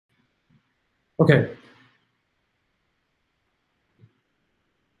Okay.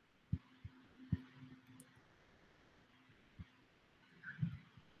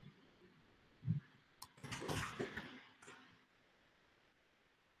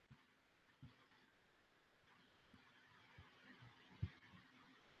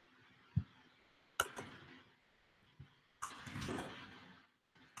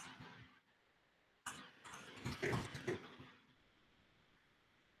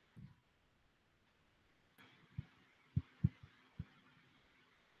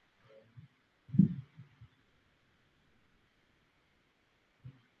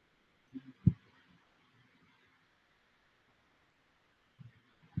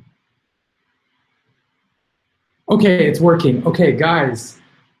 Okay, it's working. Okay, guys.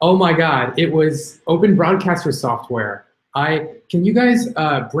 Oh my God, it was Open Broadcaster software. Can you guys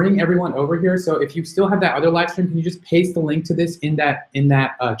bring everyone over here? So if you still have that other live stream, can you just paste the link to this in that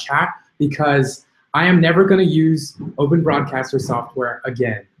chat? Because I am never going to use Open Broadcaster software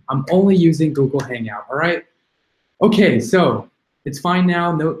again. I'm only using Google Hangout. All right. Okay, so it's fine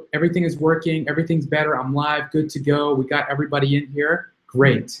now. No, everything is working. Everything's better. I'm live. Good to go. We got everybody in here.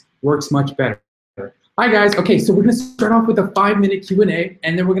 Great. Works much better. Hi guys. Okay, so we're going to start off with a 5-minute Q&A,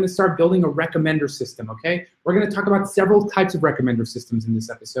 and then we're going to start building a recommender system. Okay, we're going to talk about several types of recommender systems in this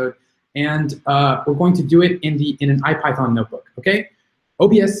episode, and we're going to do it in an iPython notebook. Okay,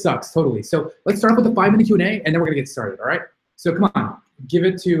 OBS sucks totally. So let's start off with a 5-minute Q&A, and then we're going to get started. All right. So come on, give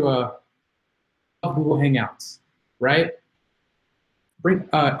it to Google Hangouts, right?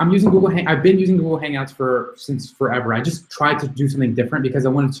 I'm using I've been using Google Hangouts since forever. I just tried to do something different because I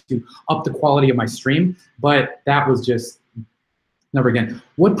wanted to up the quality of my stream, but that was just never again.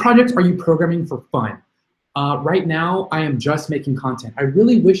 What projects are you programming for fun? Right now, I am just making content. I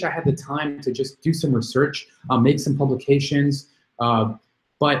really wish I had the time to just do some research, make some publications,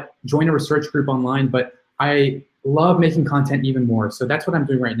 but join a research group online. But I love making content even more. So that's what I'm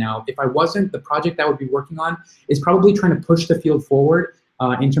doing right now. If I wasn't, the project I would be working on is probably trying to push the field forward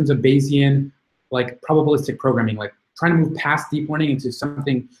in terms of Bayesian, like probabilistic programming, like trying to move past deep learning into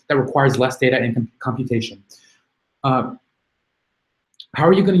something that requires less data and computation. How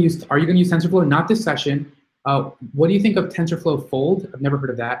are you going to use TensorFlow? Not this session. What do you think of TensorFlow Fold? I've never heard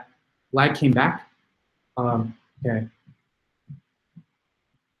of that. Lag came back. Okay.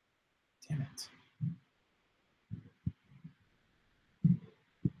 Damn it.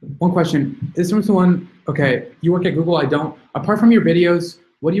 One question. This one's the one. Okay, you work at Google. I don't. Apart from your videos,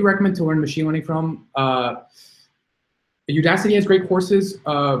 what do you recommend to learn machine learning from? Udacity has great courses.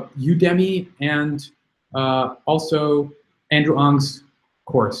 Udemy and also Andrew Ng's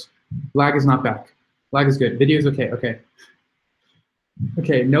course. Lag is not back. Lag is good. Video is okay. Okay.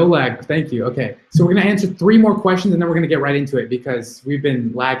 Okay, no lag. Thank you. Okay, so we're gonna answer 3 more questions and then we're gonna get right into it because we've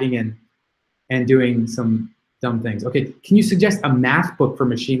been lagging and doing some dumb things. Okay, can you suggest a math book for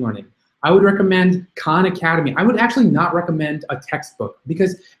machine learning? I would recommend Khan Academy. I would actually not recommend a textbook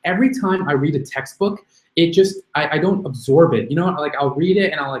because every time I read a textbook, it just, I don't absorb it. You know, like I'll read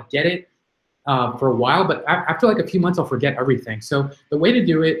it and I'll like get it for a while, but after like a few months, I'll forget everything. So the way to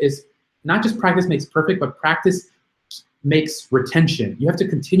do it is not just practice makes perfect, but practice makes retention. You have to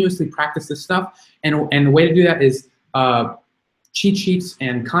continuously practice this stuff. And the way to do that is cheat sheets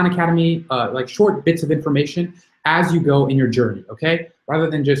and Khan Academy, like short bits of information as you go in your journey, okay? Rather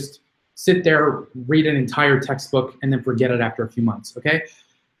than just sit there, read an entire textbook, and then forget it after a few months, okay?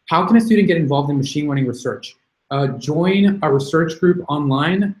 How can a student get involved in machine learning research? Join a research group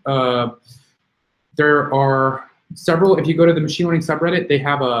online. There are several. If you go to the machine learning subreddit, they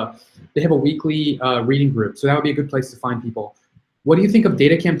have a weekly reading group, so that would be a good place to find people. What do you think of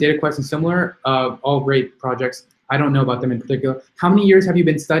DataCamp, DataQuest, and similar? All great projects. I don't know about them in particular. How many years have you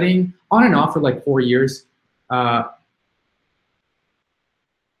been studying? On and off for like 4 years. What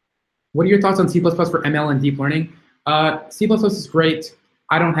are your thoughts on C++ for ML and deep learning? C++ is great.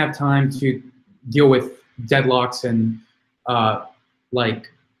 I don't have time to deal with deadlocks and like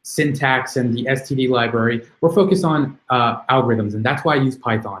syntax and the STD library. We're focused on algorithms, and that's why I use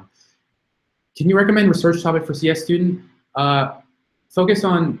Python. Can you recommend research topic for CS student? Focus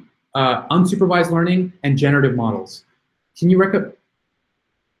on unsupervised learning and generative models. Can you recommend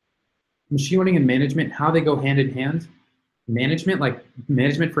machine learning and management, how they go hand in hand? Management, like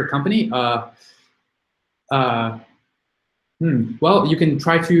management for a company? Well, you can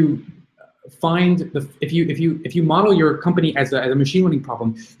try to find if you model your company as a machine learning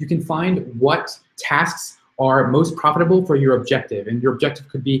problem, you can find what tasks are most profitable for your objective, and your objective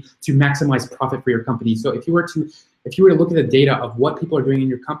could be to maximize profit for your company. So if you were to look at the data of what people are doing in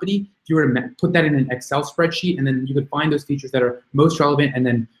your company, if you were to put that in an Excel spreadsheet, and then you could find those features that are most relevant, and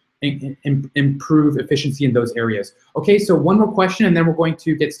then improve efficiency in those areas. Okay, so one more question and then we're going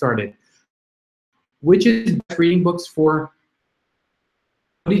to get started. Which is best reading books for?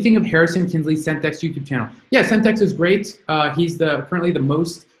 What do you think of Harrison Kinsley's Sentex YouTube channel? Yeah, Sentex is great. He's currently the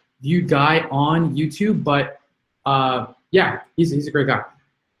most viewed guy on YouTube, but yeah, he's a great guy.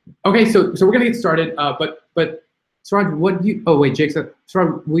 Okay, so we're gonna get started. But Suraj, what do you? Oh wait, Jake said,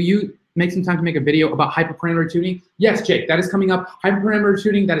 Suraj, will you make some time to make a video about hyperparameter tuning? Yes, Jake, that is coming up. Hyperparameter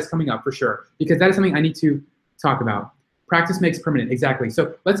tuning, that is coming up for sure, because that is something I need to talk about. Practice makes permanent, exactly.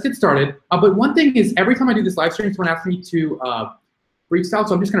 So let's get started. But one thing is, every time I do this live stream, someone asks me to freestyle,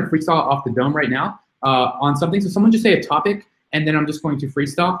 so I'm just gonna freestyle off the dome right now on something. So someone just say a topic, and then I'm just going to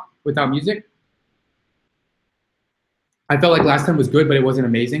freestyle without music. I felt like last time was good, but it wasn't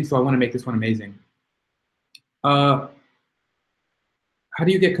amazing, so I wanna make this one amazing. How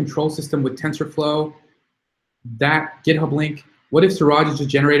do you get control system with TensorFlow? That GitHub link. What if Siraj is just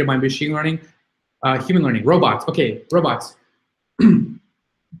generated by machine learning? Human learning, robots. Okay, robots. When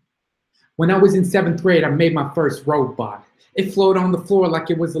I was in 7th grade, I made my first robot. It flowed on the floor like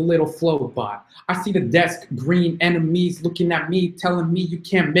it was a little float bot. I see the desk, green enemies looking at me, telling me you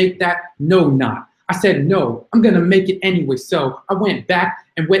can't make that. No, not. I said, no, I'm gonna make it anyway. So I went back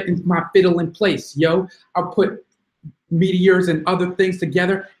and went my fiddle in place, yo. I put meteors and other things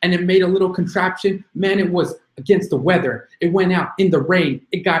together and it made a little contraption. Man, it was against the weather. It went out in the rain.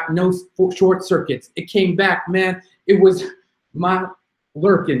 It got no short circuits. It came back, man. It was my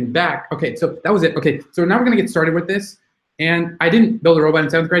lurking back. Okay, so that was it. Okay, so now we're gonna get started with this. And I didn't build a robot in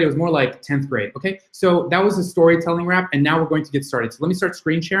 7th grade. It was more like 10th grade, okay? So that was a storytelling wrap, and now we're going to get started. So let me start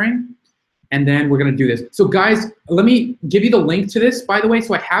screen sharing, and then we're gonna do this. So guys, let me give you the link to this, by the way.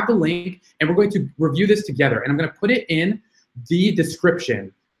 So I have the link, and we're going to review this together, and I'm gonna put it in the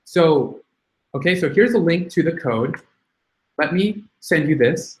description. So, okay, so here's a link to the code. Let me send you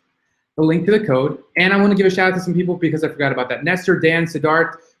this, the link to the code, and I wanna give a shout out to some people because I forgot about that. Nestor, Dan,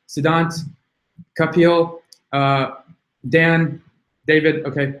 Siddharth, Siddhant, Kapil, Dan, David,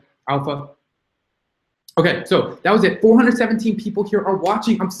 okay, Alpha. Okay, so that was it. 417 people here are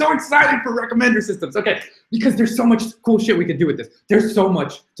watching. I'm so excited for recommender systems. Okay, because there's so much cool shit we could do with this. There's so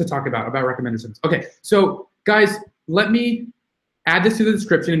much to talk about recommender systems. Okay, so guys, let me add this to the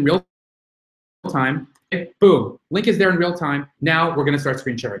description in real time. Okay, boom, link is there in real time. Now we're gonna start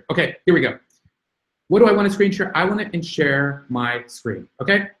screen sharing. Okay, here we go. What do I wanna screen share? I wanna share my screen,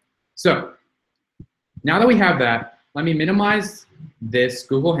 okay? So now that we have that, let me minimize this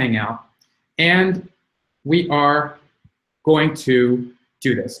Google Hangout, and we are going to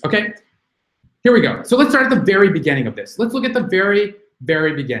do this, okay? Here we go. So let's start at the very beginning of this. Let's look at the very,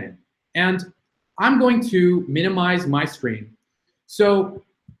 very beginning. And I'm going to minimize my screen. So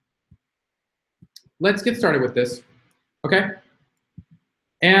let's get started with this, okay?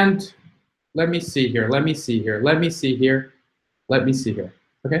 And let me see here, let me see here, let me see here, let me see here,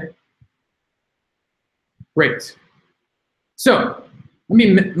 okay? Great. So let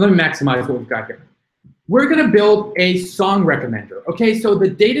me maximize what we've got here. We're gonna build a song recommender. Okay, so the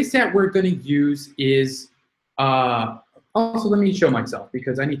data set we're gonna use is, also let me show myself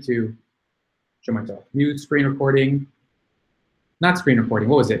because I need to show myself. New screen recording, not screen recording,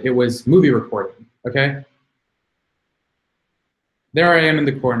 what was it? It was movie recording, okay? There I am in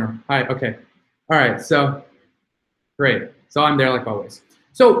the corner. Hi, okay. All right, so great. So I'm there like always.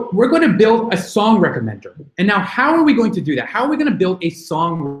 So we're going to build a song recommender. And now how are we going to do that? How are we going to build a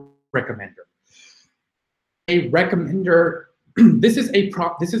song recommender? A recommender, this is a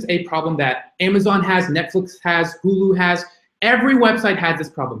problem that Amazon has, Netflix has, Hulu has. Every website has this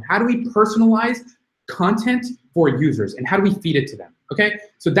problem. How do we personalize content for users and how do we feed it to them? Okay?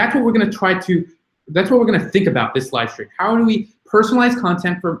 So that's what we're going to that's what we're going to think about this live stream. How do we personalize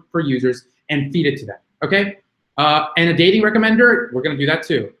content for users and feed it to them? Okay? And a dating recommender, we're gonna do that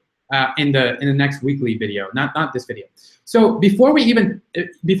too in the next weekly video, not this video. So before we even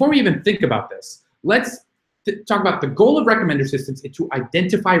think about this, let's talk about the goal of recommender systems is to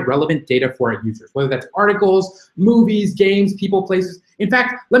identify relevant data for our users, whether that's articles, movies, games, people, places. In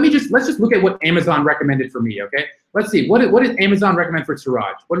fact, let's just look at what Amazon recommended for me. Okay, let's see what did Amazon recommend for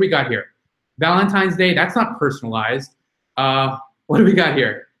Siraj? What do we got here? Valentine's Day. That's not personalized. What do we got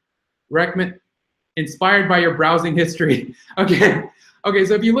here? Recommend. Inspired by your browsing history. Okay, okay.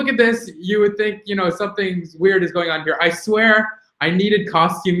 So if you look at this, you would think, you know, something weird is going on here. I swear I needed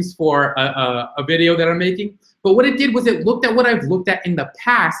costumes for a video that I'm making. But what it did was it looked at what I've looked at in the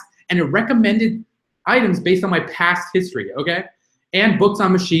past and it recommended items based on my past history, okay? And books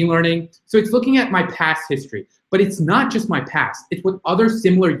on machine learning. So it's looking at my past history. But it's not just my past. It's what other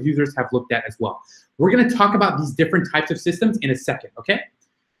similar users have looked at as well. We're gonna talk about these different types of systems in a second, okay?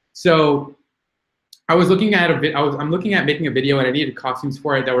 So I was looking at I'm looking at making a video, and I needed costumes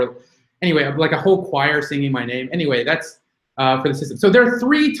for it that were, anyway, like a whole choir singing my name. Anyway, that's for the system. So there are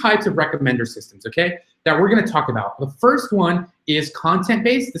 3 types of recommender systems, okay, that we're going to talk about. The first one is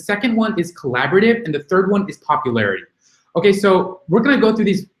content-based, the second one is collaborative, and the third one is popularity. Okay, so we're going to go through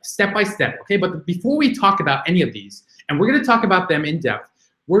these step by step, okay? But before we talk about any of these, and we're going to talk about them in depth,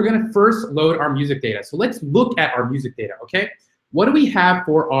 we're going to first load our music data. So let's look at our music data, okay? What do we have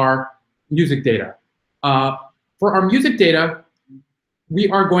for our music data? For our music data, we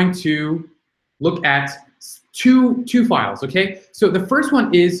are going to look at two files, okay? So the first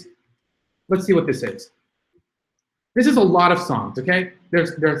one is, let's see what this is. This is a lot of songs, okay?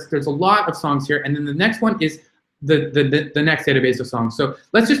 There's a lot of songs here, and then the next one is the next database of songs. So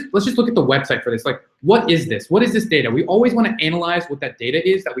let's just look at the website for this. Like, what is this? What is this data? We always want to analyze what that data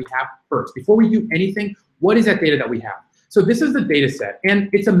is that we have first. Before we do anything, what is that data that we have? So this is the data set, and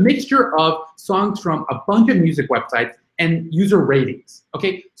it's a mixture of songs from a bunch of music websites and user ratings,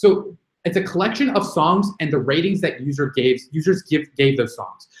 okay? So it's a collection of songs and the ratings that users gave those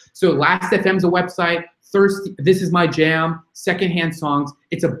songs. So Last.fm's a website, Thirsty, This Is My Jam, Secondhand Songs.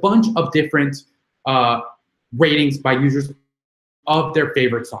 It's a bunch of different ratings by users of their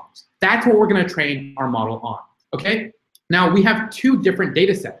favorite songs. That's what we're gonna train our model on, okay? Now we have 2 different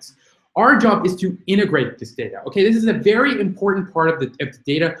data sets. Our job is to integrate this data, okay? This is a very important part of the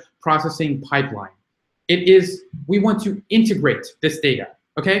data processing pipeline. We want to integrate this data,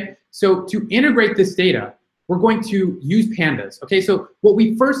 okay? So to integrate this data, we're going to use pandas, okay? So what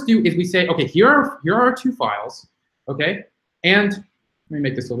we first do is we say, okay, here are our 2 files, okay? And let me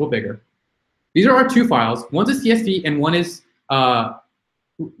make this a little bigger. These are our 2 files. One's a CSV and one is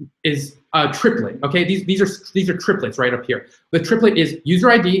a triplet, okay? These are triplets right up here. The triplet is user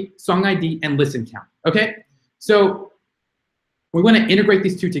ID, song ID, and listen count, okay? So we want to integrate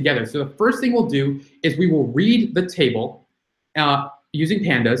these 2 together. So the first thing we'll do is we will read the table using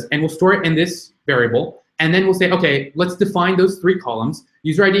pandas, and we'll store it in this variable, and then we'll say, okay, let's define those 3 columns,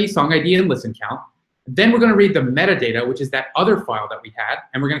 user ID, song ID, and listen count. Then we're going to read the metadata, which is that other file that we had,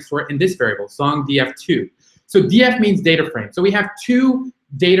 and we're going to store it in this variable, song df2. So df means data frame. So we have 2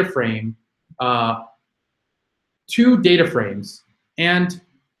 data frames, and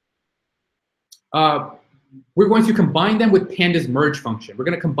we're going to combine them with pandas merge function. We're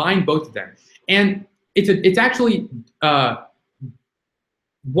going to combine both of them, and it's actually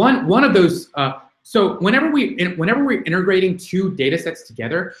one of those. So whenever we're integrating 2 data sets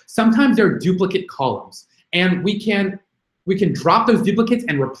together, sometimes there are duplicate columns, and we can drop those duplicates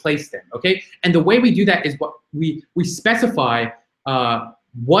and replace them, okay? And the way we do that is what we specify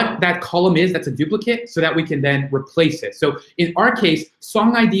what that column is that's a duplicate, so that we can then replace it. So in our case,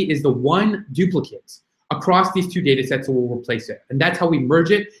 song ID is the one duplicate across these 2 data sets, so we'll replace it. And that's how we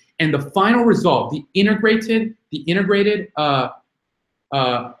merge it. And the final result, the integrated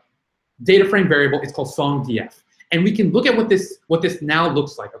data frame variable is called song df. And we can look at what this now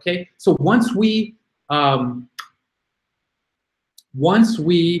looks like, okay? So once we have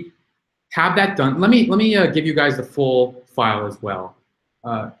that done, let me give you guys the full file as well.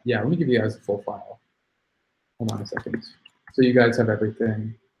 Yeah, let me give you guys the full file. Hold on a second. So you guys have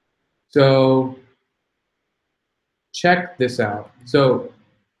everything. So check this out. So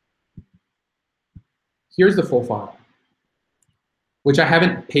here's the full file, which I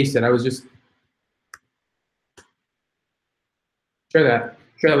haven't pasted. I was just share that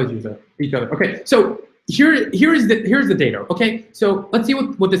with each other. Okay, so here's the data. Okay, so let's see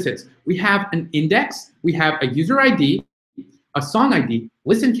what this is. We have an index, we have a user ID, a song ID,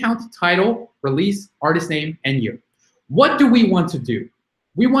 listen count, title, release, artist name, and year. What do we want to do?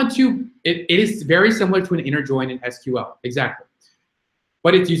 We want to. It is very similar to an inner join in SQL, exactly.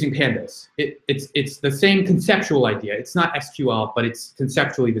 But it's using pandas. It's the same conceptual idea. It's not SQL, but it's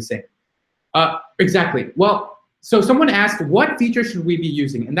conceptually the same. Exactly. Well, so someone asked, what feature should we be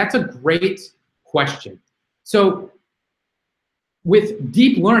using? And that's a great question. So with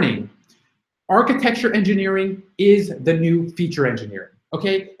deep learning, architecture engineering is the new feature engineering,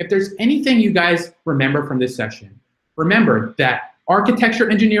 okay? If there's anything you guys remember from this session, remember that architecture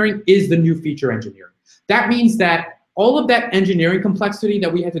engineering is the new feature engineering. That means that all of that engineering complexity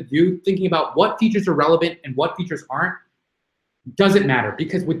that we had to do, thinking about what features are relevant and what features aren't, doesn't matter,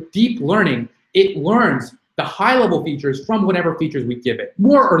 because with deep learning, it learns the high-level features from whatever features we give it,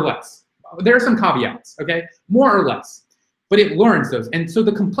 more or less. There are some caveats, okay? More or less, but it learns those. And so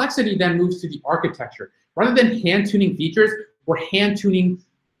the complexity then moves to the architecture. Rather than hand-tuning features, we're hand-tuning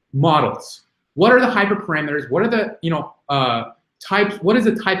models. What are the hyperparameters? What are the types? What is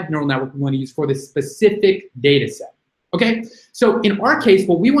the type of neural network we want to use for this specific data set? Okay, so in our case,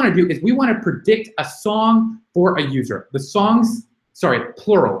 what we want to do is we want to predict a song for a user. The songs, sorry,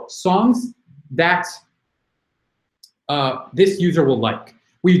 plural, songs that this user will like.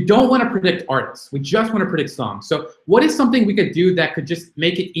 We don't want to predict artists. We just want to predict songs. So what is something we could do that could just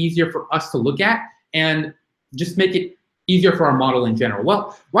make it easier for us to look at and just make it easier for our model in general?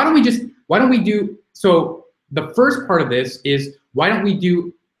 Well, why don't we do, so the first part of this is we're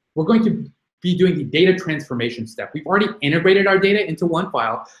going to be doing the data transformation step. We've already integrated our data into one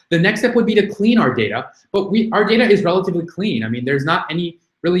file. The next step would be to clean our data, but our data is relatively clean. I mean, there's not any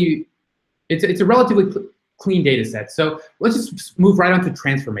really, it's a relatively clean data set. So let's just move right on to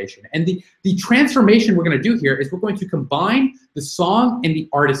transformation. And the transformation we're going to do here is we're going to combine the song and the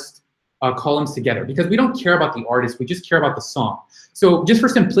artist columns together, because we don't care about the artist, we just care about the song. So just for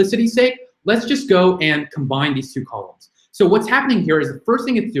simplicity's sake, let's just go and combine these two columns. So what's happening here is the first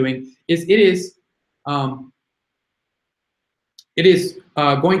thing it's doing is we're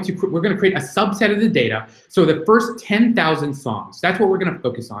going to create a subset of the data. So the first 10,000 songs, that's what we're going to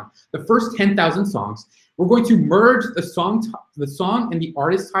focus on. The first 10,000 songs, we're going to merge the song and the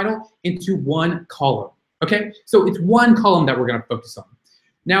artist title into one column. Okay, so it's one column that we're going to focus on.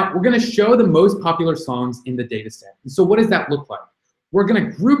 Now we're going to show the most popular songs in the data set. And so what does that look like? We're going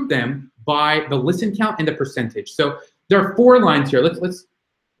to group them by the listen count and the percentage. So there are 4 lines here.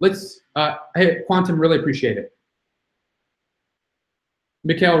 Hey, Quantum, really appreciate it.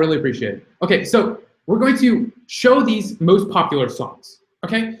 Mikhail, really appreciate it. Okay, so we're going to show these most popular songs.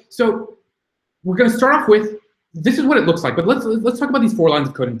 Okay, so we're going to start off with, this is what it looks like, but let's talk about these 4 lines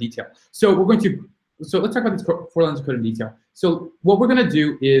of code in detail. So let's talk about these 4 lines of code in detail. So what we're going to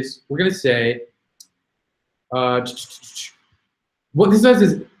do is we're going to say, what this does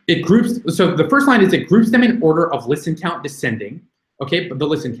is it groups, so the first line is it groups them in order of listen count descending, okay, the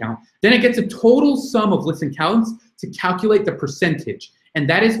listen count. Then it gets a total sum of listen counts to calculate the percentage, and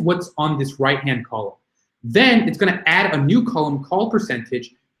that is what's on this right-hand column. Then it's going to add a new column called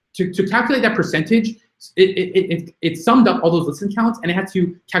percentage. To calculate that percentage, it summed up all those listen counts, and it had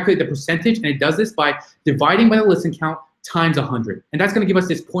to calculate the percentage, and it does this by dividing by the listen count times 100. And that's going to give us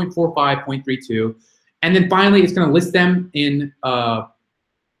this 0.45, 0.32. And then finally, it's going to list them in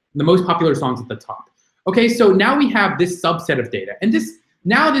the most popular songs at the top. Okay, so now we have this subset of data. And this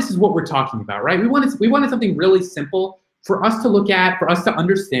is what we're talking about, right? We wanted something really simple for us to look at, for us to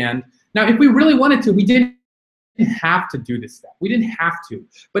understand. Now, if we really wanted to, we didn't have to do this step. We didn't have to,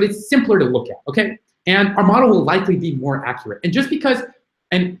 but it's simpler to look at, okay? And our model will likely be more accurate. And just because,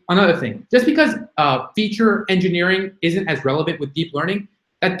 and another thing, just because feature engineering isn't as relevant with deep learning,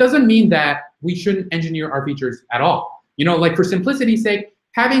 that doesn't mean that we shouldn't engineer our features at all. You know, like for simplicity's sake,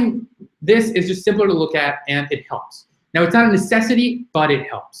 having this is just simpler to look at and it helps. Now, it's not a necessity, but it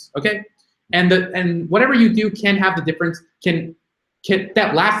helps, okay? And whatever you do can have the difference, can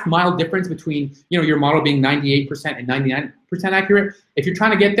that last mile difference between, you know, your model being 98% and 99% accurate. If you're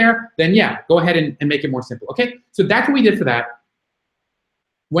trying to get there, then yeah, go ahead and make it more simple. Okay, so that's what we did for that.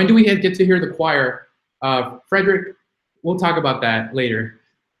 When do we get to hear the choir? Frederick, we'll talk about that later.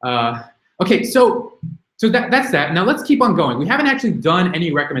 Okay, so that's that. Now let's keep on going. We haven't actually done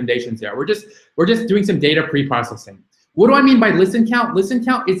any recommendations there. We're just doing some data pre-processing. What do I mean by listen count? Listen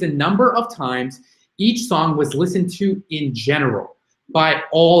count is the number of times each song was listened to in general by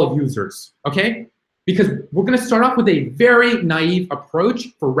all users, okay? Because we're gonna start off with a very naive approach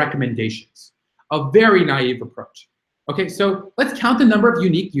for recommendations, a very naive approach. Okay, so let's count the number of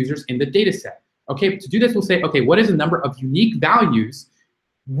unique users in the data set. Okay, to do this, we'll say, okay, what is the number of unique values?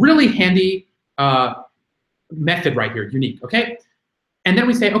 Really handy method right here, unique, okay? And then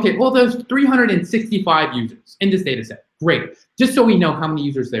we say, okay, well, there's 365 users in this data set. Great, just so we know how many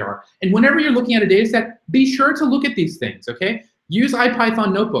users there are. And whenever you're looking at a data set, be sure to look at these things, okay? Use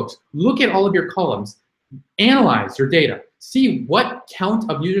iPython notebooks, look at all of your columns, analyze your data, see what count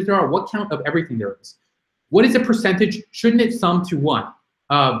of users there are, what count of everything there is. What is the percentage? Shouldn't it sum to 1?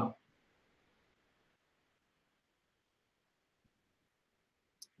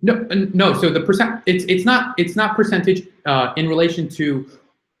 No. So the percent, it's not percentage in relation to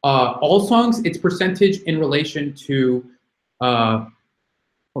all songs. It's percentage in relation to. Hold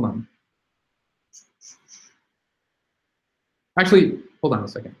on. Actually, hold on a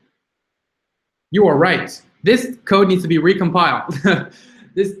second. You are right. This code needs to be recompiled.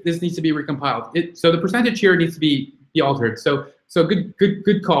 this needs to be recompiled. So the percentage here needs to be altered. So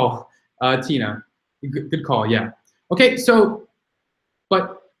good call, Tina. Good call. Yeah. Okay. So,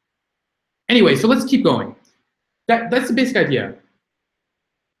 but anyway, so let's keep going. That's the basic idea.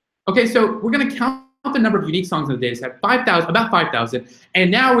 Okay. So we're gonna count the number of unique songs in the data set, about 5,000,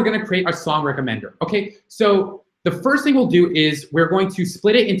 and now we're gonna create our song recommender. Okay. So the first thing we'll do is we're going to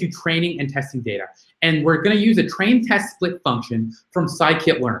split it into training and testing data. And we're going to use a train test split function from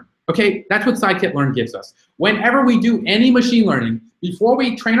scikit-learn. Okay, that's what scikit-learn gives us. Whenever we do any machine learning, before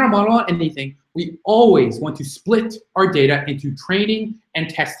we train our model on anything, we always want to split our data into training and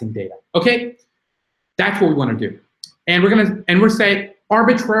testing data. Okay, that's what we want to do. And we're say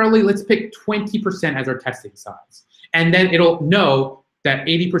arbitrarily, let's pick 20% as our testing size. And then it'll know that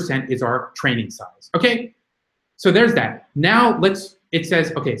 80% is our training size. Okay, so there's that. Now it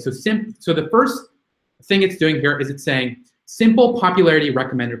says, okay, so the first thing it's doing here is it's saying simple popularity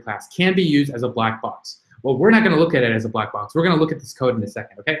recommender class can be used as a black box. Well, we're not going to look at it as a black box. We're going to look at this code in a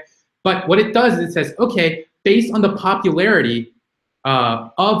second, okay? But what it does is it says, okay, based on the popularity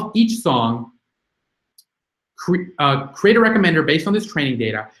of each song, create a recommender based on this training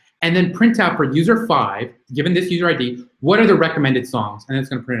data, and then print out for user 5, given this user ID, what are the recommended songs, and it's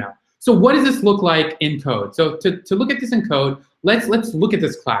going to print it out. So what does this look like in code? So to look at this in code, let's look at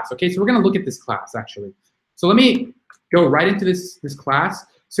this class, okay? So we're going to look at this class, actually. So let me go right into this class.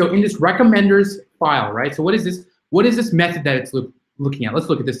 So in this recommenders file, right? So what is this method that it's looking at? Let's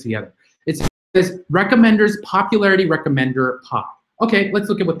look at this together. It says recommenders popularity recommender pop. Okay, let's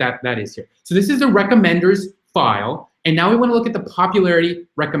look at what that is here. So this is the recommenders file, and now we want to look at the popularity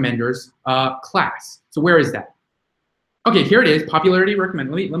recommenders class. So where is that? Okay, here it is, popularity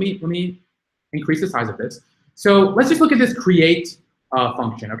recommend. Let me increase the size of this. So let's just look at this create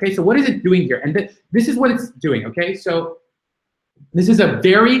function. Okay, so what is it doing here? And this is what it's doing. Okay, so this is a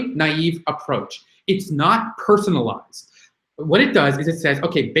very naive approach. It's not personalized. What it does is it says,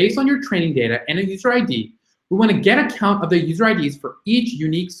 okay, based on your training data and a user ID, we want to get a count of the user IDs for each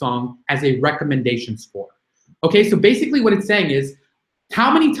unique song as a recommendation score. Okay, so basically what it's saying is,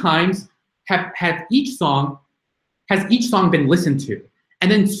 how many times has each song been listened to? And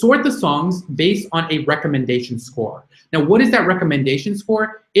then sort the songs based on a recommendation score. Now, what is that recommendation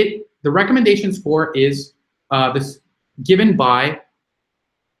score? The recommendation score is given by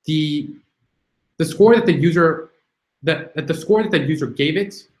the score that the user gave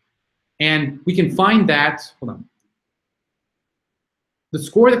it, and we can find that. Hold on. The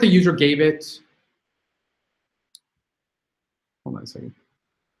score that the user gave it. Hold on a second.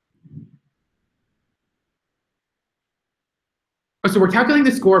 So we're calculating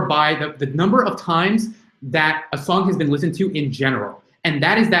the score by the number of times that a song has been listened to in general. And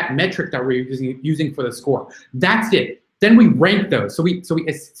that is that metric that we're using for the score. That's it. Then we rank those. So we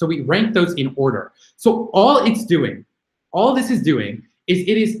rank those in order. So all this is doing is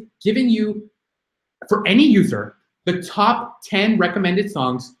it is giving you, for any user, the top 10 recommended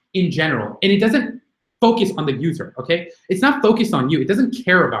songs in general. And it doesn't focus on the user, okay? It's not focused on you. It doesn't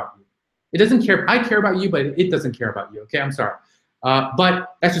care about you. It doesn't care. I care about you, but it doesn't care about you, okay? I'm sorry.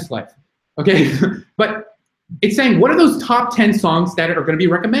 But that's just life, okay? But it's saying, what are those top 10 songs that are going to be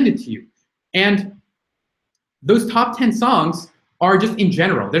recommended to you? And those top 10 songs are just in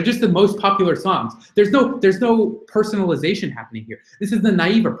general. They're just the most popular songs. There's no personalization happening here. This is the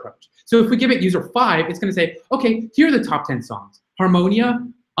naive approach. So if we give it user 5, it's going to say, okay, here are the top 10 songs: Harmonia,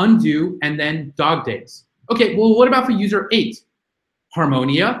 Undo, and then Dog Days. Okay, well, what about for user 8?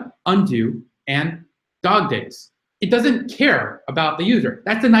 Harmonia, Undo, and Dog Days. It doesn't care about the user.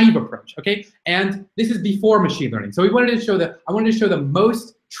 That's the naive approach, okay? And this is before machine learning. So I wanted to show the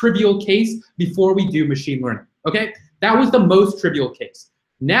most trivial case before we do machine learning, okay? That was the most trivial case.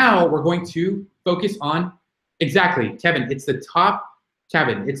 Now we're going to focus on, exactly, Kevin, it's the top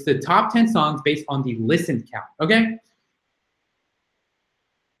 10 songs based on the listen count, okay?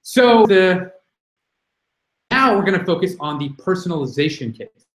 So now we're gonna focus on the personalization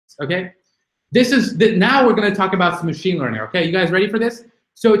case, okay? Now we're gonna talk about some machine learning, okay? You guys ready for this?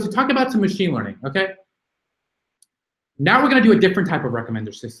 So to talk about some machine learning, okay? Now we're gonna do a different type of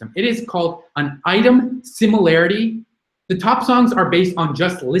recommender system. It is called an item similarity. The top songs are based on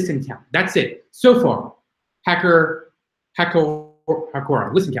just listen count. That's it, so far. Hakora,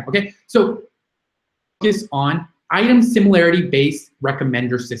 listen count, okay? So focus on item similarity based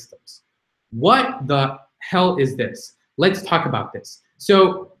recommender systems. What the hell is this? Let's talk about this.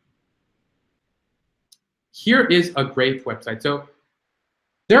 So here is a great website. So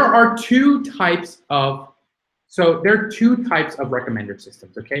there are two types of recommender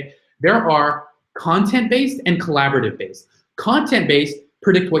systems, okay? There are content-based and collaborative-based. Content-based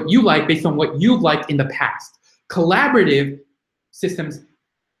predict what you like based on what you've liked in the past. Collaborative systems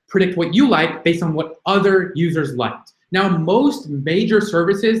predict what you like based on what other users liked. Now, most major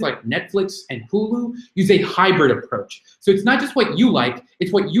services like Netflix and Hulu use a hybrid approach. So it's not just what you like,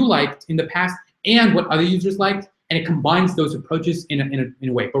 it's what you liked in the past and what other users liked, and it combines those approaches in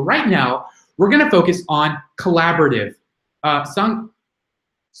a way. But right now, we're gonna focus on collaborative. Sangram,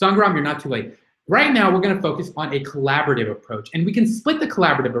 you're not too late. Right now, we're gonna focus on a collaborative approach, and we can split the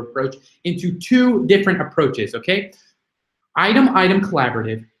collaborative approach into two different approaches, okay? Item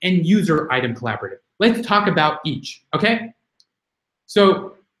collaborative and user item collaborative. Let's talk about each, okay?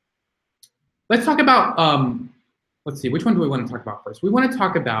 So let's talk about, let's see, which one do we want to talk about first? We want to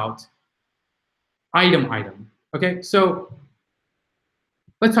talk about item, okay? So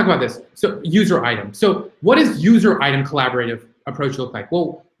let's talk about this. So user item. So what does user item collaborative approach look like?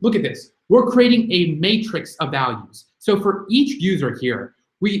 Well, look at this. We're creating a matrix of values. So for each user here,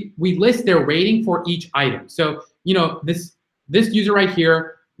 we list their rating for each item. So, you know, this user right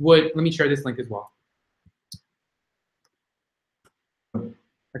here would, let me share this link as well.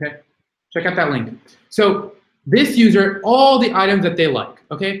 Okay, check out that link. So this user, all the items that they like,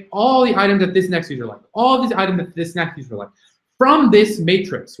 okay? All the items that this next user like, all these items that this next user like. From this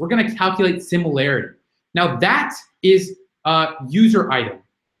matrix, we're gonna calculate similarity. Now that is user item,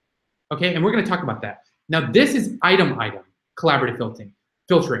 okay? And we're gonna talk about that. Now this is item collaborative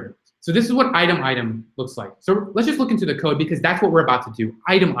filtering. So this is what item looks like. So let's just look into the code because that's what we're about to do,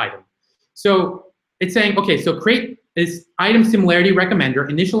 item. So it's saying, okay, so create this item similarity recommender,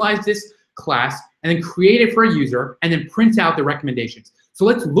 initialize this class, and then create it for a user, and then print out the recommendations. So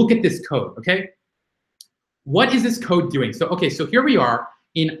let's look at this code, okay? What is this code doing? So, okay, so here we are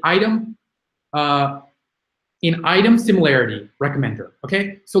in item similarity recommender,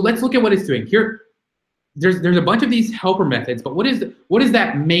 okay? So let's look at what it's doing. Here, there's a bunch of these helper methods, but what is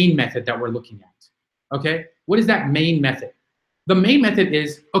that main method that we're looking at, okay? What is that main method? The main method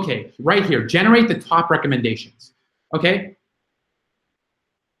is, okay, right here, generate the top recommendations, okay?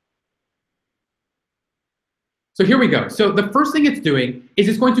 So here we go. So the first thing it's doing is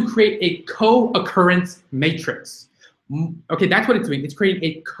it's going to create a co-occurrence matrix. Okay, that's what it's doing. It's creating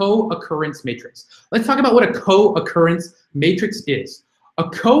a co-occurrence matrix. Let's talk about what a co-occurrence matrix is. A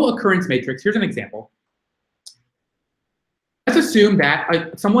co-occurrence matrix, here's an example. Let's assume that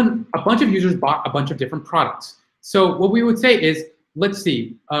a bunch of users bought a bunch of different products. So what we would say is, let's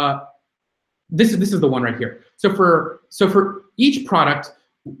see, this is the one right here. So for each product,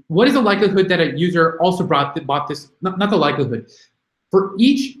 what is the likelihood that a user also bought this? Not the likelihood. For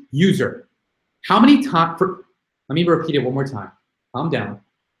each user, how many times? Let me repeat it one more time. Calm down.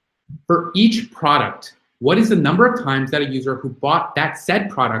 For each product, what is the number of times that a user who bought that said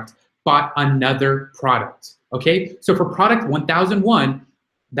product bought another product? Okay. So for product 1001,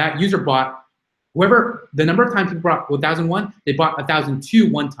 that user bought the number of times he bought 1001, they bought 1002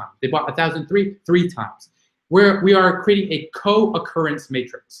 one time. They bought 1003 3 times. Where we are creating a co-occurrence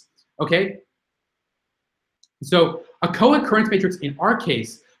matrix, okay? So a co-occurrence matrix in our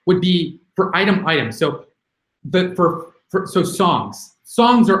case would be for item. So so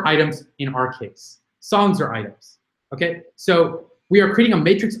songs are items in our case. Songs are items, okay? So we are creating a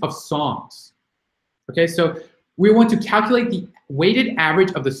matrix of songs, okay? So we want to calculate the weighted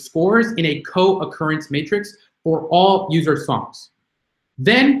average of the scores in a co-occurrence matrix for all user songs.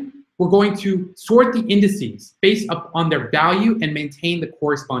 Then we're going to sort the indices based upon their value and maintain the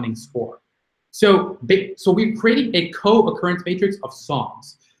corresponding score. So we're creating a co-occurrence matrix of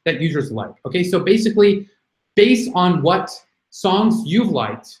songs that users like. Okay, so basically, based on what songs you've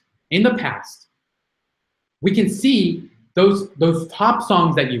liked in the past, we can see those top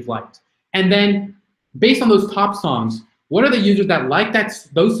songs that you've liked. And then based on those top songs, what are the users that like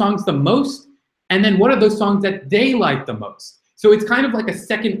those songs the most? And then what are those songs that they like the most? So it's kind of like a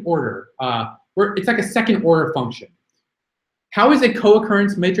second order, it's like a second order function. How is a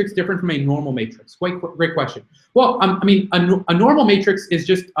co-occurrence matrix different from a normal matrix? Great question. Well, I mean, a normal matrix is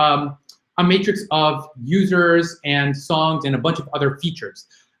just a matrix of users and songs and a bunch of other features.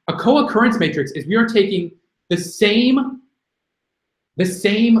 A co-occurrence matrix is we are taking the same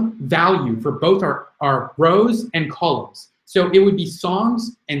value for both our rows and columns. So it would be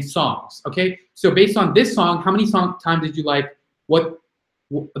songs and songs, okay? So based on this song, how many times did you like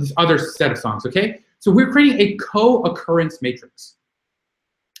this other set of songs, okay? So we're creating a co-occurrence matrix.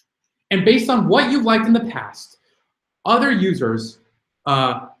 And based on what you've liked in the past, other users,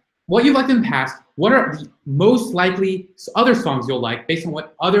 what you've liked in the past, what are the most likely other songs you'll like based on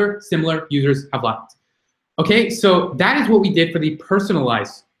what other similar users have liked? Okay, so that is what we did for the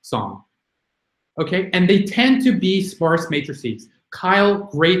personalized song. Okay, and they tend to be sparse matrices. Kyle,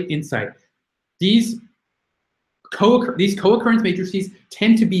 great insight. These co-occurrence matrices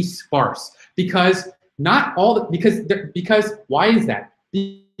tend to be sparse because because why is that?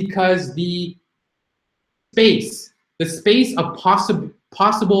 Because the space of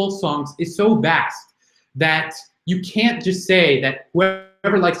possible songs is so vast that you can't just say that whoever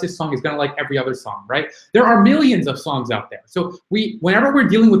whoever likes this song is going to like every other song, right? There are millions of songs out there. So whenever we're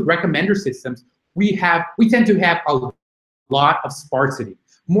dealing with recommender systems, we tend to have a lot of sparsity,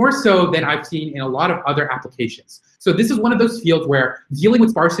 more so than I've seen in a lot of other applications. So this is one of those fields where dealing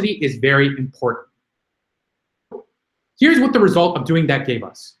with sparsity is very important. Here's what the result of doing that gave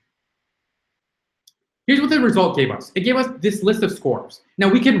us. Here's what the result gave us. It gave us this list of scores. Now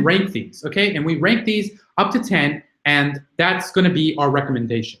we can rank these, okay? And we rank these up to 10, and that's gonna be our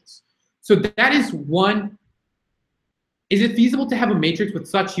recommendations. So that is one. Is it feasible to have a matrix with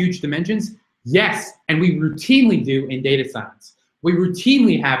such huge dimensions? Yes, and we routinely do in data science. We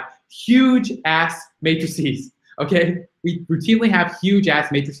routinely have huge ass matrices, okay? We routinely have huge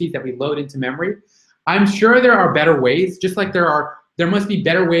ass matrices that we load into memory. I'm sure there are better ways, just like there must be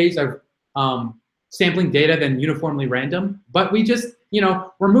better ways of sampling data than uniformly random, but we just,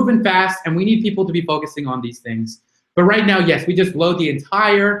 we're moving fast and we need people to be focusing on these things. But right now, yes, we just load the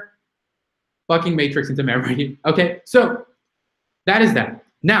entire fucking matrix into memory, okay? So that is that.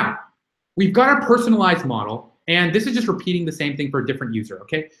 Now, we've got our personalized model, and this is just repeating the same thing for a different user,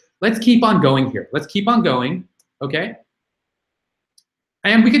 okay? Let's keep on going here. Let's keep on going, okay?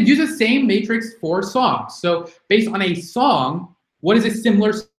 And we could use the same matrix for songs. So based on a song, what is a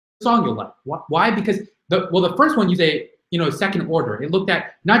similar song you'll like? Why? Because the first one used a second order. It looked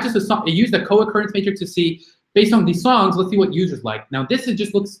at not just a song. It used a co-occurrence matrix to see based on these songs. Let's see what users like. Now this is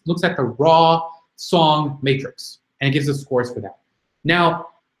just looks at the raw song matrix, and it gives us scores for that. Now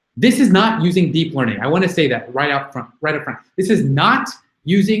this is not using deep learning. I want to say that right up front. This is not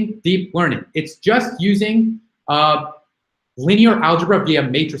using deep learning. It's just using linear algebra via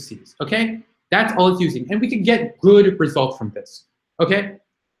matrices. Okay, that's all it's using, and we can get good results from this. Okay.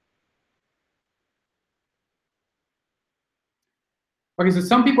 Okay, so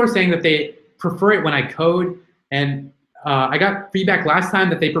some people are saying that they prefer it when I code, and I got feedback last time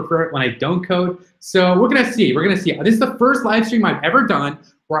that they prefer it when I don't code. So we're gonna see. This is the first live stream I've ever done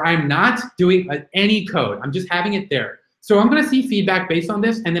where I'm not doing any code. I'm just having it there. So I'm gonna see feedback based on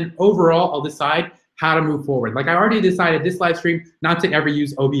this, and then overall I'll decide how to move forward. Like I already decided this live stream not to ever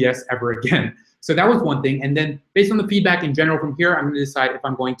use OBS ever again. So that was one thing, and then based on the feedback in general from here, I'm gonna decide if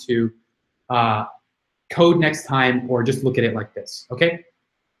I'm going to code next time or just look at it like this, okay?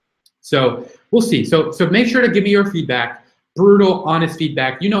 So we'll see. So make sure to give me your feedback, brutal, honest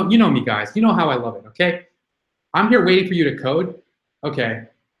feedback. You know me, guys. You know how I love it, okay? I'm here waiting for you to code. Okay.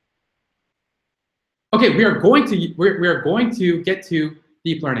 Okay, we are going to get to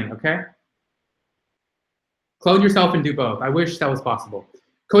deep learning, okay? Clone yourself and do both. I wish that was possible.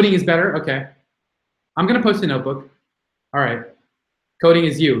 Coding is better, okay. I'm gonna post a notebook. All right. Coding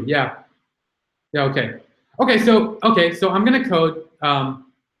is you, yeah. Yeah, okay. Okay, so I'm gonna code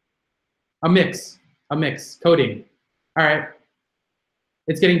a mix, coding. All right.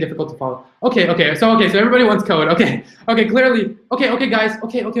 It's getting difficult to follow. Okay, so everybody wants code. Okay, clearly. Okay, guys.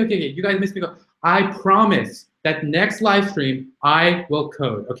 Okay. You guys missed me. I promise that next live stream I will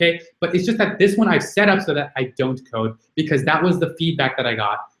code. Okay, but it's just that this one I've set up so that I don't code because that was the feedback that I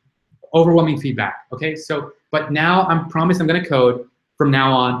got, overwhelming feedback. Okay, so but now I promise I'm gonna code from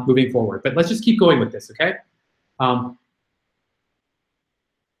now on, moving forward. But let's just keep going with this. Okay.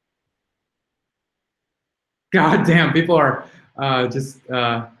 God damn, people are just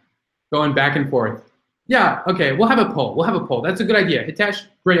going back and forth. Yeah, okay, we'll have a poll. That's a good idea. Hitesh,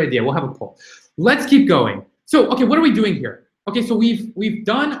 great idea. We'll have a poll. Let's keep going. So, okay, what are we doing here? Okay, so we've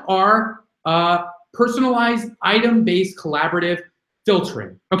done our personalized item-based collaborative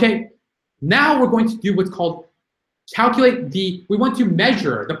filtering. Okay, now we're going to do what's called we want to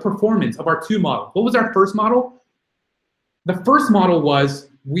measure the performance of our two models. What was our first model? The first model was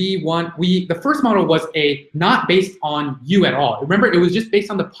the first model was not based on you at all. Remember, it was just based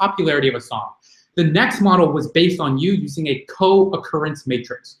on the popularity of a song. The next model was based on you using a co-occurrence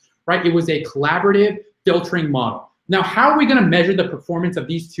matrix, right? It was a collaborative filtering model. Now, how are we gonna measure the performance of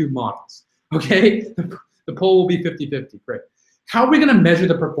these two models? Okay, the poll will be 50-50, great. How are we gonna measure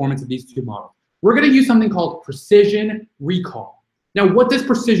the performance of these two models? We're gonna use something called precision recall. Now, what does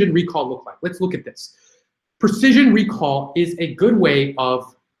precision recall look like? Let's look at this. Precision recall is a good way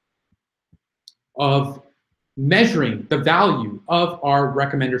of measuring the value of our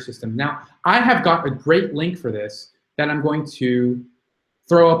recommender system. Now, I have got a great link for this that I'm going to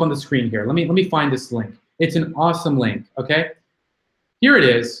throw up on the screen here. Let me find this link. It's an awesome link, okay? Here it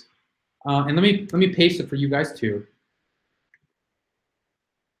is, and let me paste it for you guys too.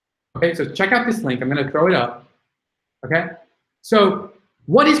 Okay, so check out this link. I'm gonna throw it up, okay? So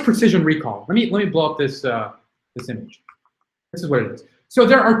what is precision recall? Let me blow up this this image. This is what it is. So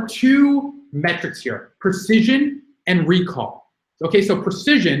there are two metrics here: precision and recall. Okay, so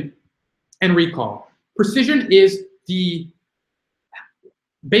precision and recall. Precision is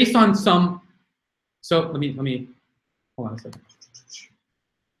based on some, so let me, hold on a second.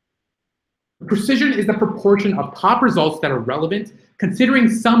 Precision is the proportion of top results that are relevant, considering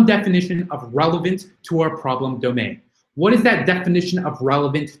some definition of relevant to our problem domain. What is that definition of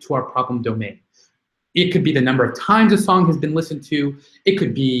relevant to our problem domain? It could be the number of times a song has been listened to. It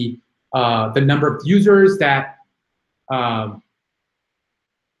could be the number of users that have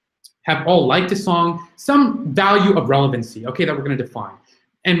all liked a song, some value of relevancy, okay, that we're going to define.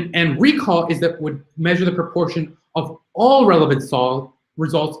 And recall is that would measure the proportion of all relevant song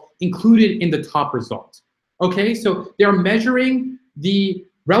results included in the top result. Okay, so they're measuring the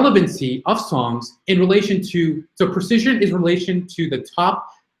relevancy of songs in relation to, so precision is in relation to the top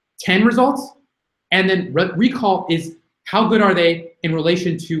 10 results, and then recall is how good are they in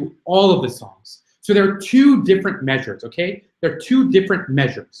relation to all of the songs. So there are two different measures, okay? There are two different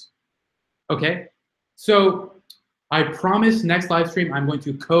measures, okay? So I promise next live stream I'm going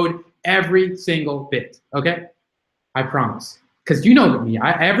to code every single bit, okay? I promise. Because you know me,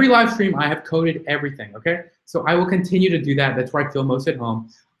 every live stream I have coded everything, okay? So I will continue to do that. That's where I feel most at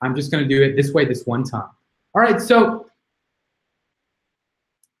home. I'm just gonna do it this way this one time. All right, so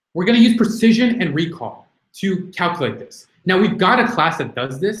we're gonna use precision and recall to calculate this. Now we've got a class that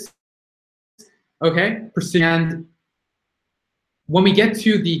does this, okay? And when we get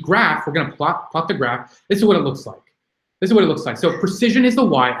to the graph, we're gonna plot the graph. This is what it looks like. This is what it looks like. So precision is the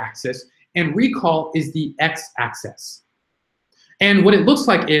y-axis and recall is the x-axis. And what it looks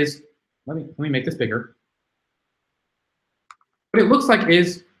like is, let me make this bigger. What it looks like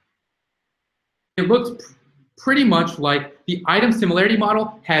is, it looks pretty much like the item similarity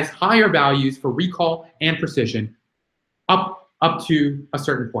model has higher values for recall and precision up to a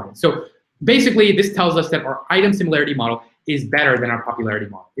certain point. So basically, this tells us that our item similarity model is better than our popularity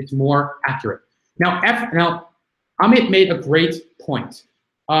model. It's more accurate. Now, Amit made a great point.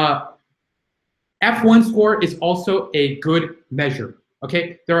 F1 score is also a good measure.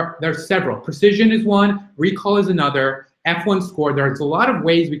 Okay, there are several. Precision is one, recall is another. F1 score, there's a lot of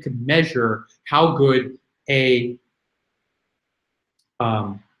ways we could measure how good a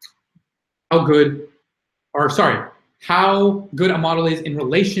how good a model is in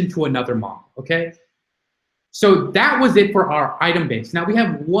relation to another model. Okay, so that was it for our item base. Now we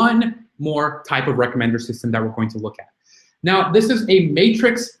have one more type of recommender system that we're going to look at. Now, this is a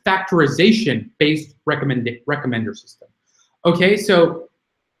matrix factorization-based recommender system. Okay, so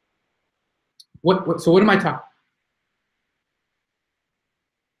what am I talking?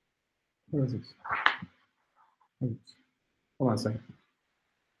 What is this? Hold on a second.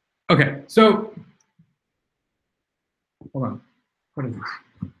 Okay, so hold on. What is this?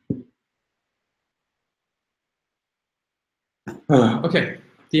 Okay,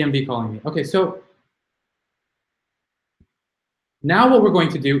 DMV calling me. Okay, so now what we're going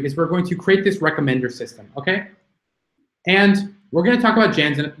to do is we're going to create this recommender system, okay? And we're going to talk about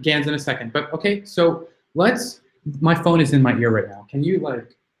GANs in a second, but okay, so my phone is in my ear right now. Can you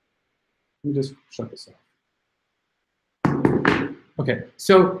let me just shut this off. Okay,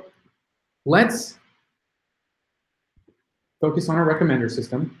 so let's focus on our recommender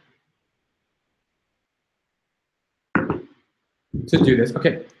system to do this,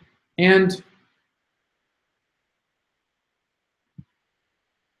 okay? And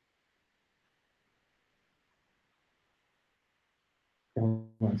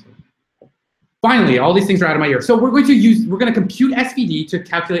finally, all these things are out of my ear. So we're going to compute SVD to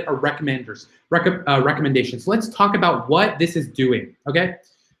calculate our recommendations. So let's talk about what this is doing, okay?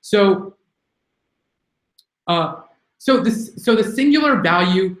 So, the singular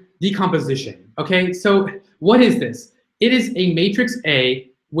value decomposition, okay? So what is this? It is a matrix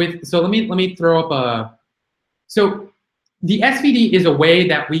A with, so let me throw up so the SVD is a way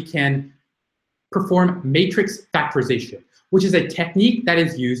that we can perform matrix factorization, which is a technique that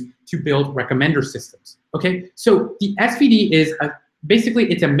is used to build recommender systems, okay? So the SVD is basically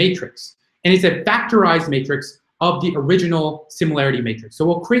it's a matrix, and it's a factorized matrix of the original similarity matrix. So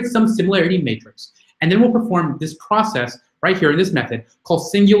we'll create some similarity matrix, and then we'll perform this process right here in this method called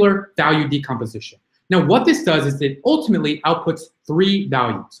singular value decomposition. Now what this does is it ultimately outputs 3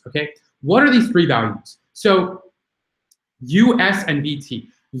 values, okay? What are these 3 values? So US and VT.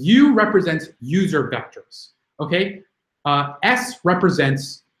 U represents user vectors, okay? S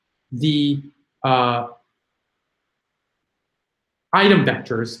represents the item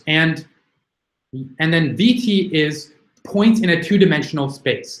vectors, and then VT is points in a 2-dimensional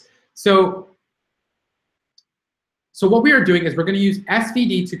space. So what we are doing is we're going to use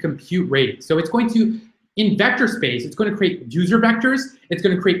SVD to compute rating. So it's going to in vector space, it's going to create user vectors, it's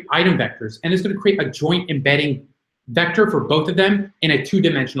going to create item vectors, and it's going to create a joint embedding vector for both of them in a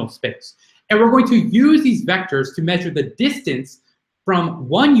two-dimensional space. And we're going to use these vectors to measure the distance from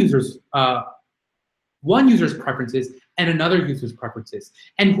one user's preferences and another user's preferences.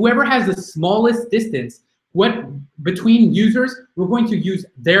 And whoever has the smallest distance between users, we're going to use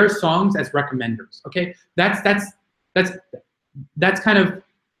their songs as recommenders. Okay, that's kind of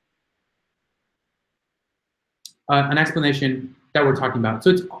an explanation that we're talking about.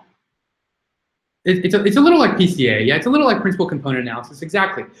 So it's a little like PCA, yeah. It's a little like principal component analysis.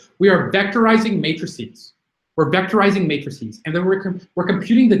 Exactly. We are vectorizing matrices. We're vectorizing matrices, and then we're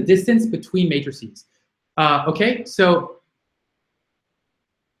computing the distance between matrices. Okay, so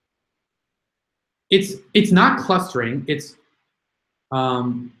it's not clustering. It's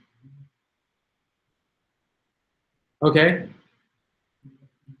okay.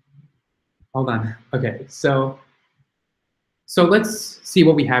 Hold on. Okay, so let's see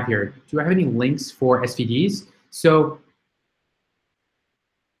what we have here. Do I have any links for SVDs? So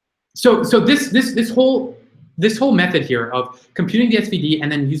this whole method here of computing the SVD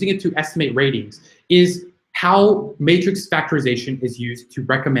and then using it to estimate ratings is how matrix factorization is used to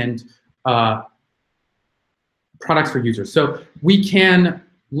recommend products for users. So we can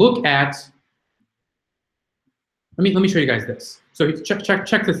look at. Let me show you guys this. So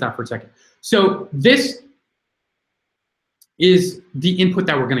check this out for a second. So this is the input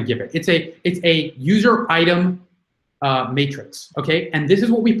that we're going to give it. It's a user item matrix, okay? And this is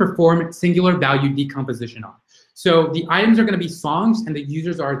what we perform singular value decomposition on. So the items are going to be songs and the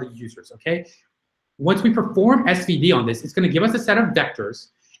users are the users, okay? Once we perform SVD on this, it's going to give us a set of vectors.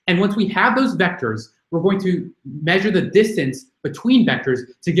 And once we have those vectors, we're going to measure the distance between vectors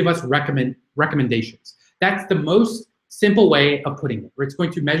to give us recommendations. That's the most simple way of putting it, where it's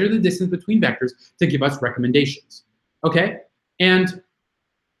going to measure the distance between vectors to give us recommendations, okay? And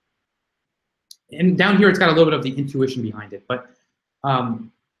down here, it's got a little bit of the intuition behind it, but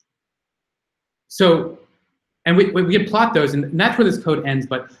and we can plot those, and that's where this code ends.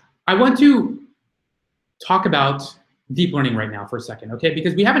 But I want to talk about deep learning right now for a second, okay?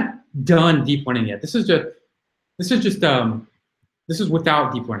 Because we haven't done deep learning yet. This is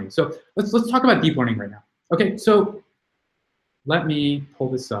without deep learning. So let's talk about deep learning right now. Okay, so let me pull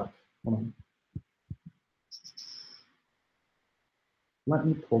this up. Hold on. Let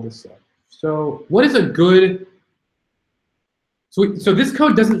me pull this up. So what is a good, so this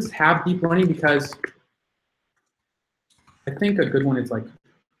code doesn't have deep learning because I think a good one is like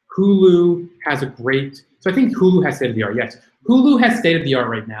Hulu has a great, so I think Hulu has state of the art, yes. Hulu has state of the art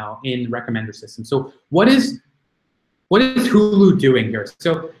right now in recommender systems. So what is Hulu doing here?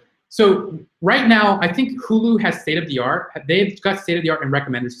 So right now, I think Hulu has state of the art. They've got state of the art in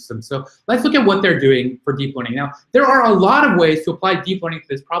recommender systems. So let's look at what they're doing for deep learning. Now, there are a lot of ways to apply deep learning to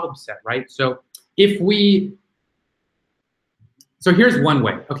this problem set, right? So so here's one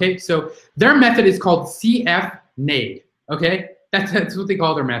way, okay? So their method is called CFNAID, okay? That's what they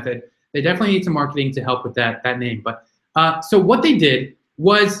call their method. They definitely need some marketing to help with that name. But so what they did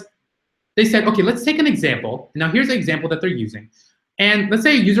was they said, okay, let's take an example. Now here's an example that they're using. And let's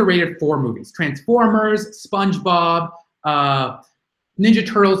say a user rated 4 movies, Transformers, SpongeBob, Ninja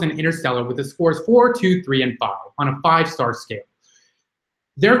Turtles, and Interstellar with the scores 4, 2, 3, and 5 on a 5-star scale.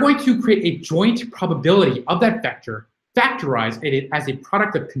 They're going to create a joint probability of that vector, factorize it as a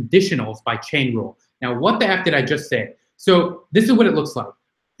product of conditionals by chain rule. Now, what the F did I just say? So this is what it looks like.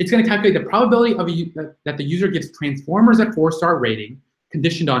 It's going to calculate the probability of that the user gives Transformers a 4-star rating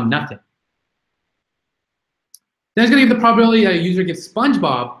conditioned on nothing. Then it's going to give the probability that a user gives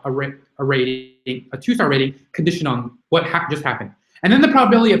SpongeBob a 2-star rating conditioned on what just happened. And then the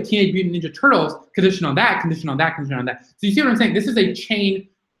probability of Teenage Mutant Ninja Turtles conditioned on that, conditioned on that, conditioned on that. So you see what I'm saying? This is a chain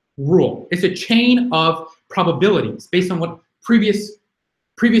rule. It's a chain of probabilities based on what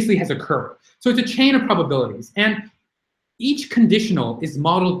previously has occurred. So it's a chain of probabilities. And each conditional is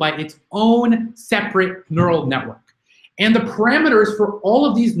modeled by its own separate neural network. And the parameters for all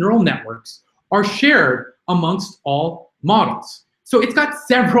of these neural networks are shared amongst all models. So it's got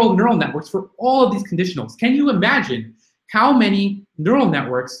several neural networks for all of these conditionals. Can you imagine how many neural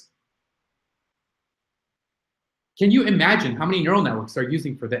networks they're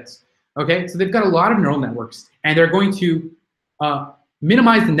using for this? Okay, so they've got a lot of neural networks, and they're going to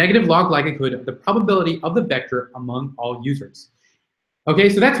minimize the negative log likelihood of the probability of the vector among all users. Okay,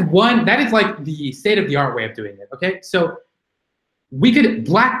 so that is like the state-of-the-art way of doing it, okay? So we could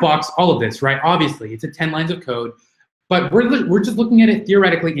black box all of this, right? Obviously, it's 10 lines of code, but we're just looking at it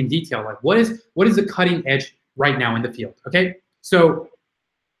theoretically in detail. Like, what is the cutting edge right now in the field? Okay, so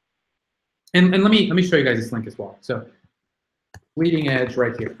And let me show you guys this link as well. So bleeding edge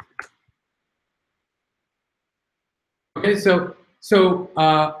right here. Okay, so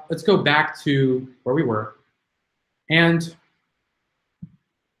let's go back to where we were. And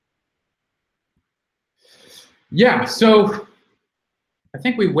yeah, so I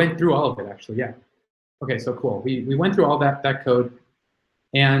think we went through all of it actually, yeah. Okay, so cool. We went through all that code,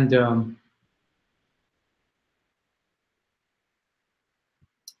 and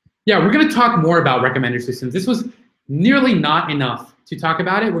yeah, we're gonna talk more about recommender systems. This was nearly not enough to talk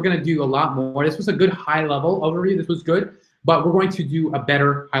about it. We're gonna do a lot more. This was a good high level overview, this was good, but we're going to do a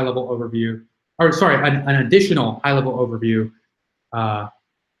better high level overview, or sorry, an additional high level overview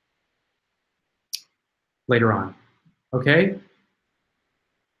later on, okay?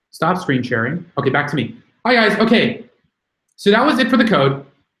 Stop screen sharing. Okay, back to me. Hi guys, okay. So that was it for the code.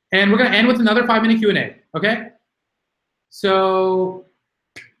 And we're gonna end with another 5-minute Q&A, okay? So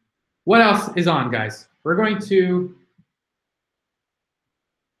what else is on, guys? We're going to,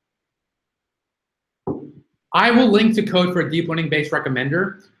 I will link to code for a deep learning based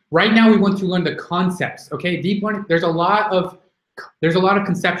recommender. Right now we want to learn the concepts, okay? Deep learning, there's a lot of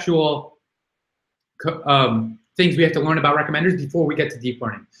conceptual things we have to learn about recommenders before we get to deep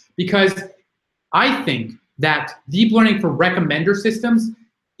learning. Because I think that deep learning for recommender systems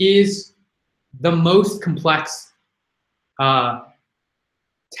is the most complex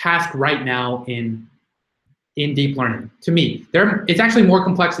task right now in deep learning. To me, it's actually more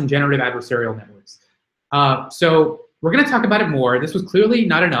complex than generative adversarial networks. So we're going to talk about it more. This was clearly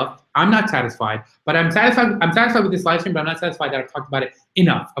not enough. I'm not satisfied, but I'm satisfied. I'm satisfied with this live stream, but I'm not satisfied that I've talked about it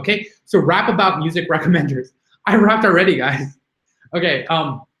enough. Okay. So rap about music recommenders. I rapped already, guys. Okay.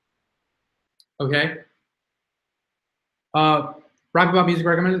 Okay. Rap about music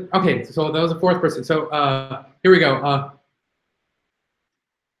recommenders. Okay. So that was the fourth person. So here we go.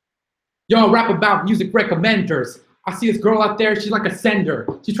 Yo, rap about music recommenders. I see this girl out there, she's like a sender.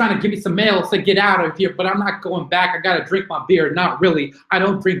 She's trying to give me some mail, say get out of here, but I'm not going back. I gotta drink my beer. Not really, I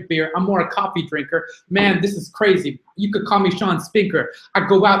don't drink beer. I'm more a coffee drinker. Man, this is crazy. You could call me Sean Spinker. I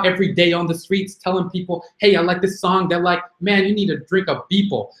go out every day on the streets telling people, hey, I like this song. They're like, man, you need to drink a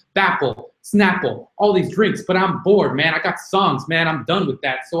Beeple, Bapple, Snapple, all these drinks, but I'm bored, man. I got songs, man, I'm done with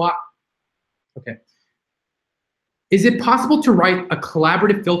that. So okay. Is it possible to write a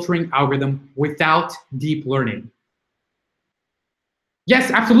collaborative filtering algorithm without deep learning?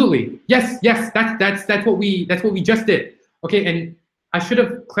 Yes, absolutely. Yes, that's what we just did. Okay, and I should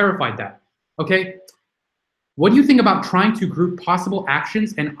have clarified that. Okay, what do you think about trying to group possible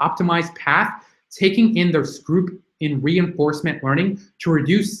actions and optimize path, taking in their group in reinforcement learning to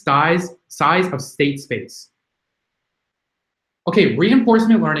reduce size of state space? Okay,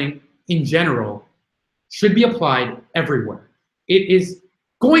 reinforcement learning in general should be applied everywhere. It is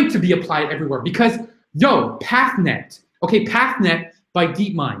going to be applied everywhere because yo, PathNet. Okay, PathNet by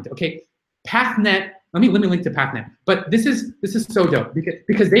DeepMind. Okay, PathNet. Let me link to PathNet. But this is so dope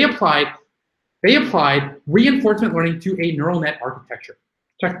because they applied reinforcement learning to a neural net architecture.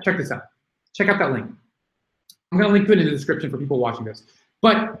 Check this out. Check out that link. I'm gonna link to it in the description for people watching this.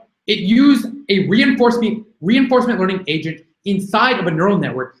 But it used a reinforcement learning agent inside of a neural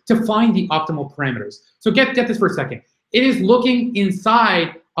network to find the optimal parameters. So get this for a second. It is looking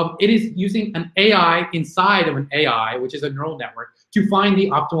inside of, it is using an AI inside of an AI, which is a neural network, to find the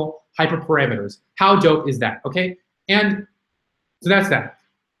optimal hyperparameters. How dope is that, okay? And so that's that.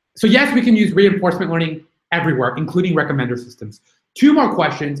 So yes, we can use reinforcement learning everywhere, including recommender systems. 2 more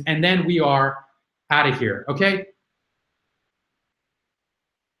questions, and then we are out of here, okay?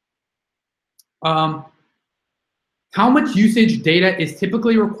 How much usage data is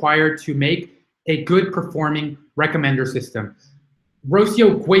typically required to make a good performing recommender system?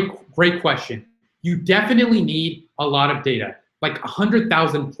 Rocio, great question. You definitely need a lot of data, like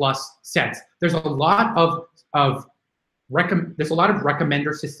 100,000 plus sets. There's a lot of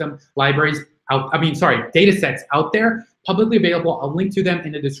recommender system libraries out. Data sets out there, publicly available. I'll link to them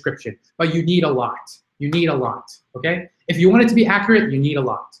in the description. But you need a lot. You need a lot. Okay. If you want it to be accurate, you need a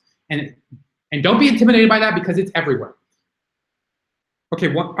lot. And don't be intimidated by that because it's everywhere.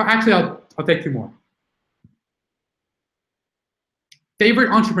 Okay, actually, I'll take 2 more.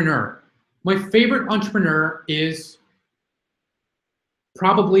 Favorite entrepreneur. My favorite entrepreneur is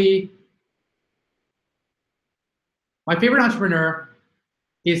probably, Tupac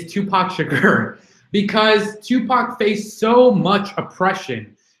Shakur because Tupac faced so much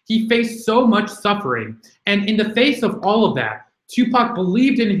oppression. He faced so much suffering. And in the face of all of that, Tupac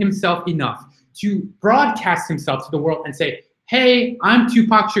believed in himself enough to broadcast himself to the world and say, hey, I'm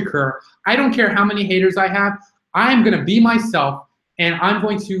Tupac Shakur. I don't care how many haters I have. I'm going to be myself, and I'm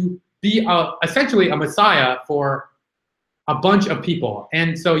going to be essentially a messiah for a bunch of people.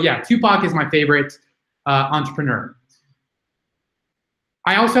 And so, yeah, Tupac is my favorite entrepreneur.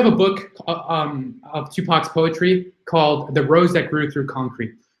 I also have a book of Tupac's poetry called The Rose That Grew Through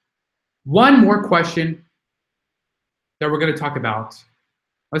Concrete. One more question that we're going to talk about.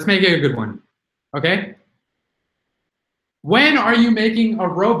 Let's make it a good one, okay? When are you making a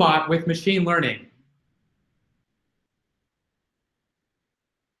robot with machine learning?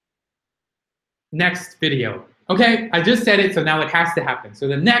 Next video. Okay, I just said it, so now it has to happen. So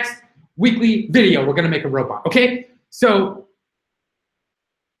the next weekly video, we're going to make a robot, okay? So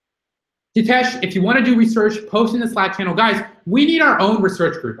Hitesh, if you want to do research, post in the Slack channel. Guys, we need our own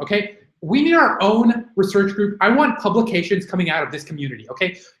research group, okay? We need our own research group. I want publications coming out of this community,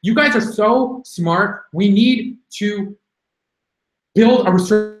 okay? You guys are so smart. We need to build a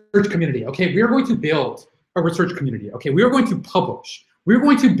research community, okay? We are going to build a research community, okay? We are going to publish. We're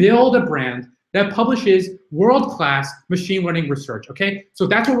going to build a brand that publishes world-class machine learning research, okay? So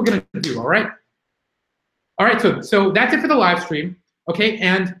that's what we're going to do, all right? All right, so that's it for the live stream, okay?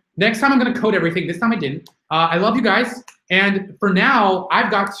 And next time I'm going to code everything. This time I didn't. I love you guys. And for now,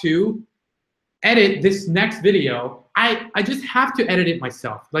 I've got to edit this next video. I just have to edit it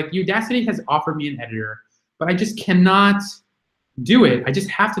myself. Like, Udacity has offered me an editor, but I just cannot do it. I just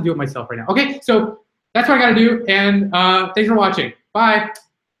have to do it myself right now. Okay, so that's what I got to do. And thanks for watching. Bye.